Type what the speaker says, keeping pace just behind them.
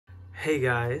Hey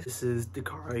guys, this is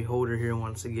Dakari Holder here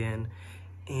once again,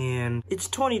 and it's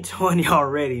 2020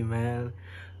 already, man.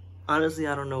 Honestly,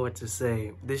 I don't know what to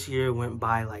say. This year went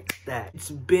by like that.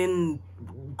 It's been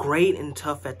great and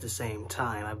tough at the same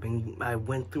time. I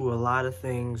went through a lot of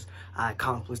things. I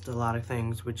accomplished a lot of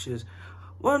things, which is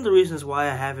one of the reasons why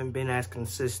I haven't been as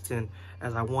consistent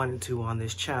as I wanted to on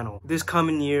this channel. This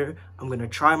coming year, I'm gonna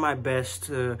try my best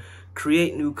to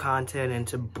create new content and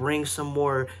to bring some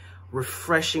more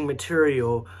refreshing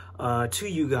material to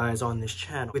you guys on this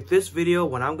channel. With this video,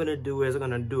 what I'm gonna do is I'm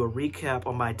gonna do a recap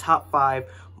on my top 5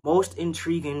 most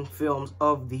intriguing films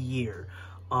of the year.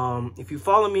 If you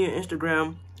follow me on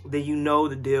Instagram, then you know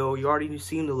the deal. You already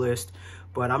seen the list,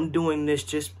 but I'm doing this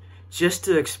just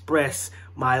to express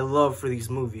my love for these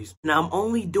movies. Now, I'm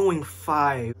only doing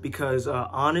 5 because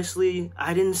honestly,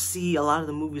 I didn't see a lot of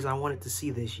the movies I wanted to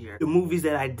see this year. The movies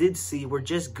that I did see were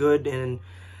just good and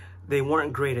they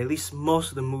weren't great, at least most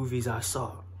of the movies I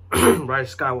saw. Right,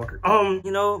 Skywalker.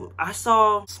 You know, I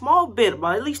saw a small bit,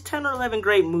 but at least 10 or 11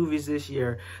 great movies this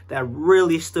year that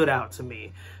really stood out to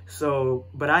me. So,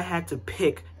 but I had to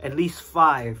pick at least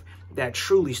 5 that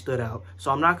truly stood out. So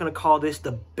I'm not gonna call this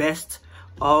the best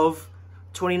of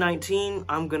 2019.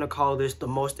 I'm gonna call this the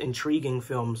most intriguing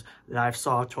films that I've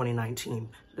saw 2019.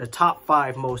 The top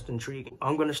 5 most intriguing.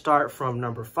 I'm gonna start from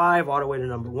number 5 all the way to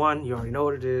number 1. You already know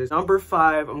what it is. Number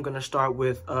 5, I'm gonna start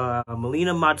with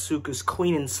Melina Matsuka's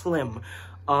Queen and Slim.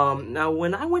 Now,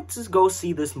 when I went to go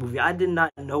see this movie, I did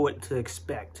not know what to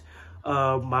expect.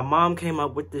 My mom came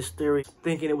up with this theory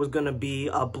thinking it was gonna be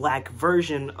a black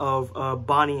version of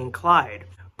Bonnie and Clyde.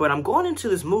 But I'm going into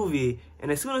this movie,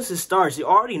 and as soon as it starts, you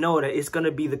already know that it's going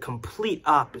to be the complete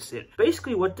opposite.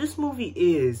 Basically, what this movie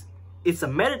is, it's a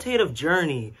meditative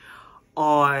journey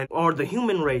on the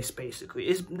human race,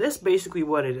 basically. That's basically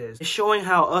what it is. It's showing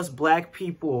how us black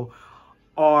people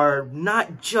are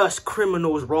not just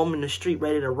criminals roaming the street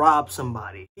ready to rob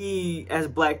somebody. We, as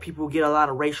black people, get a lot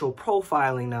of racial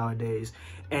profiling nowadays.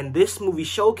 And this movie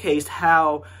showcased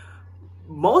how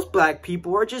most black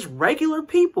people are just regular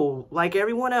people like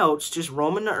everyone else, just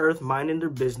roaming the earth, minding their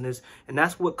business. And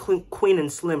that's what Queen and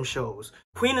Slim shows.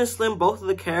 Queen and Slim, both of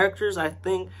the characters, I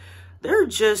think they're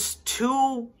just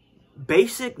 2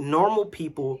 basic normal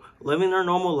people living their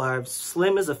normal lives.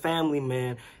 Slim is a family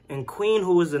man, and Queen,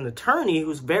 who is an attorney,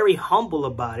 who's very humble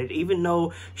about it, even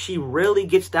though she really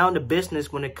gets down to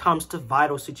business when it comes to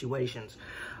vital situations.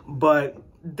 But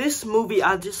this movie,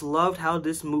 I just loved how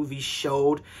this movie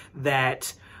showed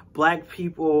that black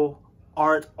people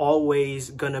aren't always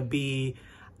gonna be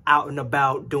out and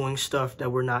about doing stuff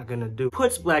that we're not gonna do.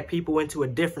 Puts black people into a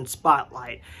different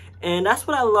spotlight. And that's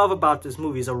what I love about this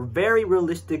movie. It's a very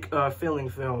realistic feeling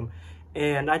film.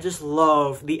 And I just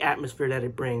love the atmosphere that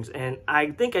it brings. And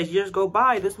I think as years go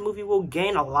by, this movie will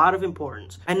gain a lot of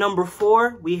importance. At number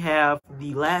 4, we have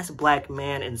The Last Black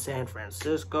Man in San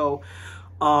Francisco.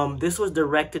 This was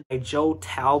directed by Joe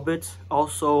Talbot,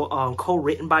 also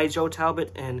co-written by Joe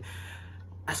Talbot, and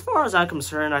as far as I'm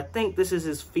concerned, I think this is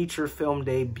his feature film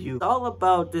debut. It's all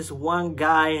about this one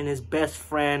guy and his best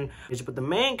friend, but the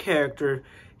main character,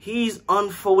 he's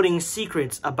unfolding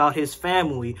secrets about his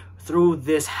family through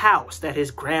this house that his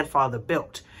grandfather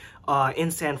built in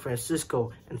San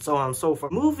Francisco, and so on and so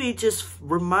forth. The movie just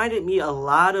reminded me a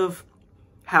lot of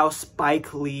how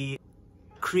Spike Lee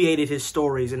created his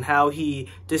stories and how he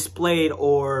displayed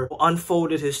or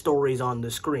unfolded his stories on the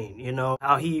screen. You know,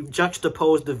 how he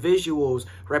juxtaposed the visuals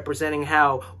representing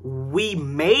how we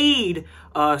made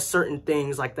certain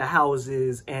things like the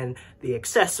houses and the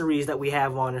accessories that we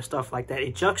have on and stuff like that.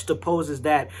 It juxtaposes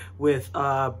that with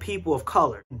people of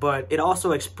color, but it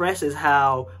also expresses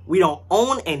how we don't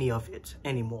own any of it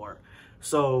anymore.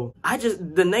 So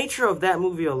the nature of that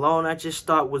movie alone, I just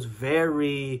thought was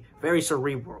very, very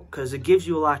cerebral, because it gives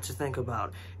you a lot to think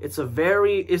about. It's a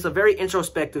very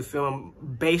introspective film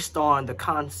based on the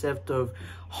concept of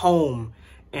home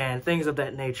and things of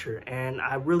that nature. And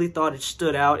I really thought it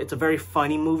stood out. It's a very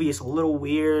funny movie. It's a little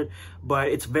weird, but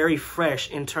it's very fresh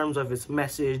in terms of its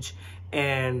message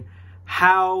and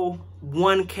how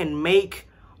one can make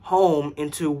home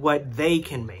into what they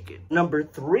can make it. Number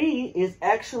 3 is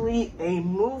actually a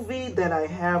movie that I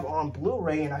have on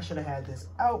Blu-ray, and I should have had this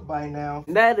out by now.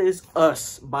 And that is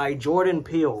Us by Jordan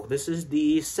Peele. This is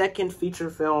the second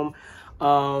feature film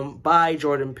by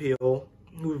Jordan Peele.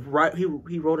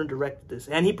 He wrote and directed this,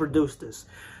 and he produced this.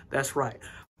 That's right.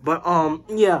 But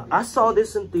yeah, I saw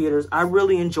this in theaters. I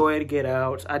really enjoyed Get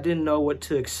Out. I didn't know what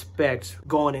to expect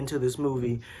going into this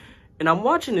movie. And I'm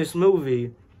watching this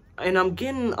movie, and I'm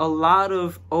getting a lot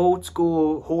of old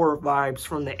school horror vibes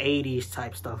from the 80s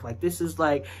type stuff. Like, this is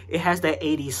like, it has that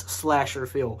 80s slasher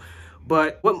feel.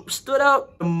 But what stood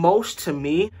out the most to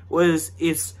me was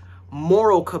its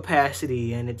moral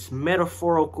capacity and its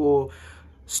metaphorical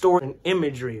story and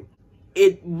imagery.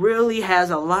 It really has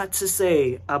a lot to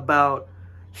say about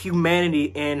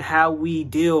humanity and how we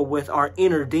deal with our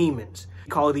inner demons. We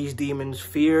call these demons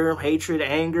fear, hatred,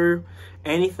 anger,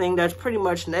 anything that's pretty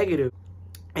much negative.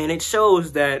 And it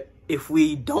shows that if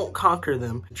we don't conquer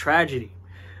them, tragedy.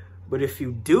 But if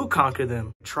you do conquer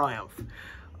them, triumph.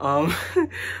 I'm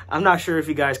not sure if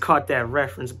you guys caught that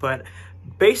reference, but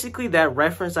basically that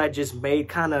reference I just made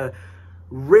kind of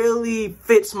really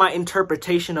fits my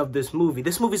interpretation of this movie.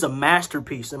 This movie's a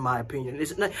masterpiece, in my opinion.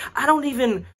 I don't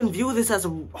even view this as a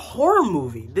horror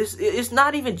movie. It's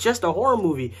not even just a horror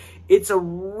movie. It's a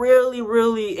really,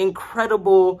 really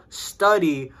incredible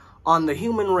study on the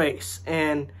human race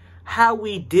and how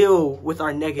we deal with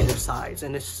our negative sides.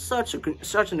 And it's such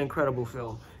an incredible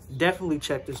film. Definitely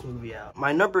check this movie out.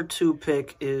 My number 2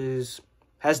 pick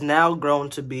has now grown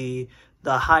to be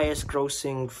the highest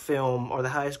grossing film, or the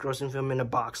highest grossing film in the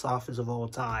box office of all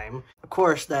time. Of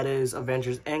course, that is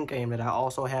Avengers Endgame, that I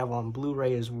also have on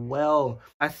Blu-ray as well.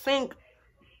 I think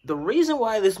the reason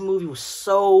why this movie was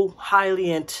so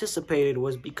highly anticipated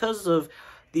was because of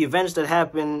the events that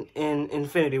happened in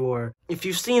Infinity War. If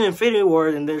you've seen Infinity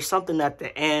War, then there's something at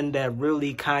the end that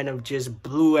really kind of just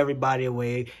blew everybody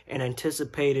away and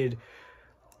anticipated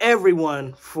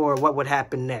everyone for what would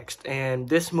happen next. And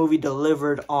this movie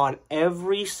delivered on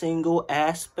every single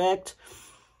aspect.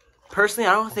 Personally,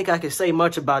 I don't think I can say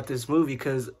much about this movie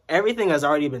because everything has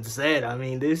already been said. I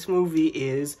mean, this movie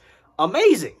is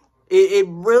amazing. It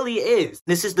really is.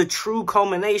 This is the true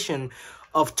culmination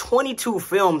of 22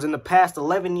 films in the past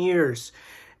 11 years.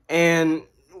 And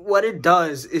what it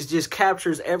does is just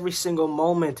captures every single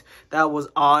moment that was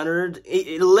honored.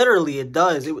 It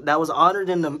does. That was honored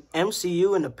in the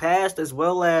MCU in the past, as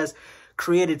well as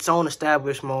create its own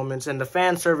established moments. And the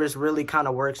fan service really kind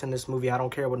of works in this movie. I don't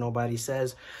care what nobody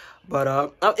says.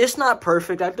 But it's not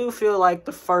perfect. I do feel like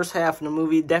the first half of the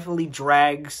movie definitely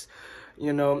drags.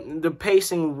 You know, the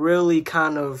pacing really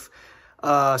kind of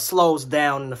slows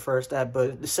down in the first act.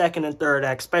 But the second and third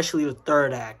act, especially the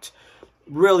third act,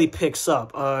 really picks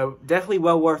up. Definitely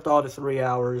well worth all the 3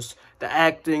 hours. The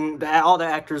acting, all the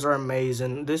actors are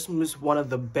amazing. This was one of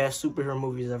the best superhero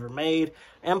movies ever made,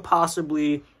 and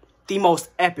possibly the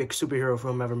most epic superhero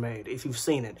film ever made, if you've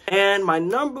seen it. And my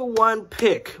number 1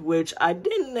 pick, which I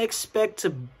didn't expect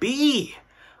to be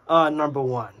number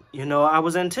 1. You know, I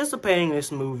was anticipating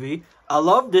this movie. I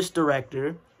love this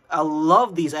director. I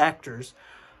love these actors.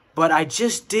 But I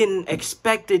just didn't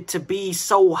expect it to be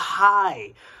so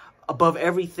high above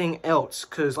everything else,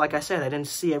 because like I said, I didn't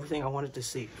see everything I wanted to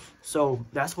see. So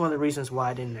that's one of the reasons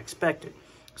why I didn't expect it.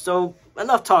 So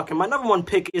enough talking. My number 1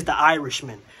 pick is The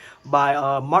Irishman by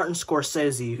Martin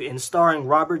Scorsese, and starring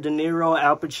Robert De Niro,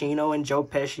 Al Pacino, and Joe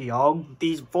Pesci. All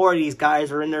these 4 of these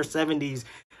guys are in their 70s.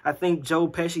 I think Joe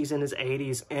Pesci's in his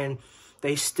 80s, and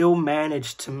they still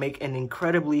managed to make an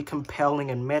incredibly compelling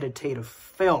and meditative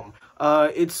film.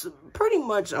 It's pretty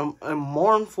much a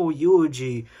mournful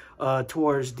eulogy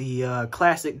towards the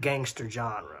classic gangster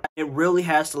genre. It really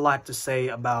has a lot to say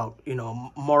about, you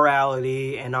know,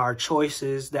 morality and our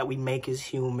choices that we make as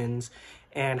humans,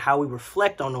 and how we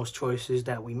reflect on those choices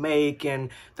that we make and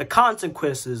the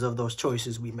consequences of those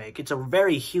choices we make. It's a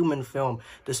very human film,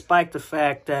 despite the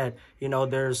fact that, you know,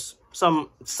 there's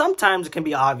sometimes it can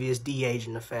be obvious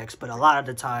de-aging effects, but a lot of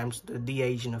the times the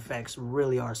de-aging effects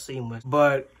really are seamless.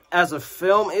 But as a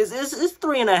film, it's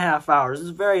 3.5 hours.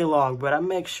 It's very long, but I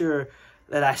make sure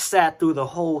that I sat through the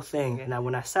whole thing. And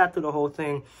when I sat through the whole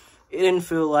thing, it didn't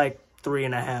feel like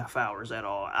 3.5 hours at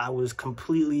all. I was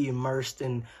completely immersed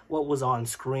in what was on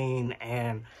screen,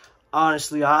 and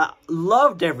honestly, I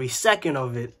loved every second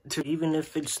of it, even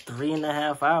if it's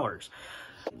 3.5 hours.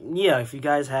 Yeah, if you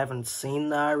guys haven't seen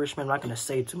The Irishman, I'm not going to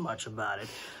say too much about it.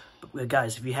 But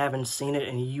guys, if you haven't seen it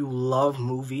and you love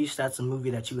movies, that's a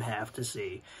movie that you have to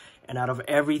see. And out of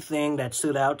everything that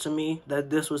stood out to me,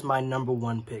 this was my number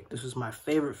 1 pick. This was my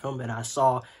favorite film that I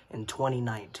saw in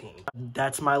 2019.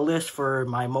 That's my list for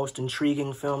my most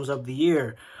intriguing films of the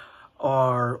year,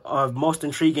 or most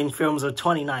intriguing films of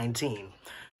 2019.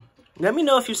 Let me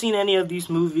know if you've seen any of these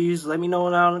movies. Let me know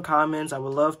down in the comments. I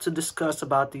would love to discuss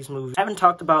about these movies. I haven't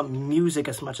talked about music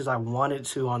as much as I wanted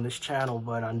to on this channel,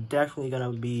 but I'm definitely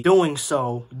going to be doing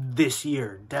so this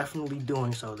year. Definitely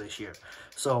doing so this year.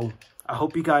 So I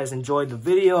hope you guys enjoyed the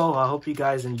video. I hope you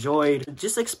guys enjoyed.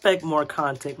 Just expect more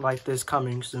content like this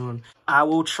coming soon. I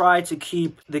will try to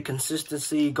keep the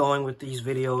consistency going with these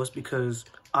videos, because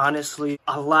Honestly,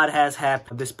 a lot has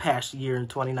happened this past year in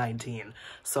 2019.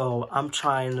 So I'm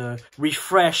trying to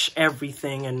refresh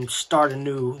everything and start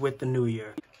anew with the new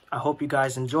year. I hope you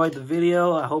guys enjoyed the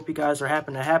video. I hope you guys are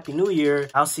having a happy new year.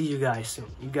 I'll see you guys soon.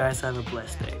 You guys have a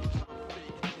blessed day.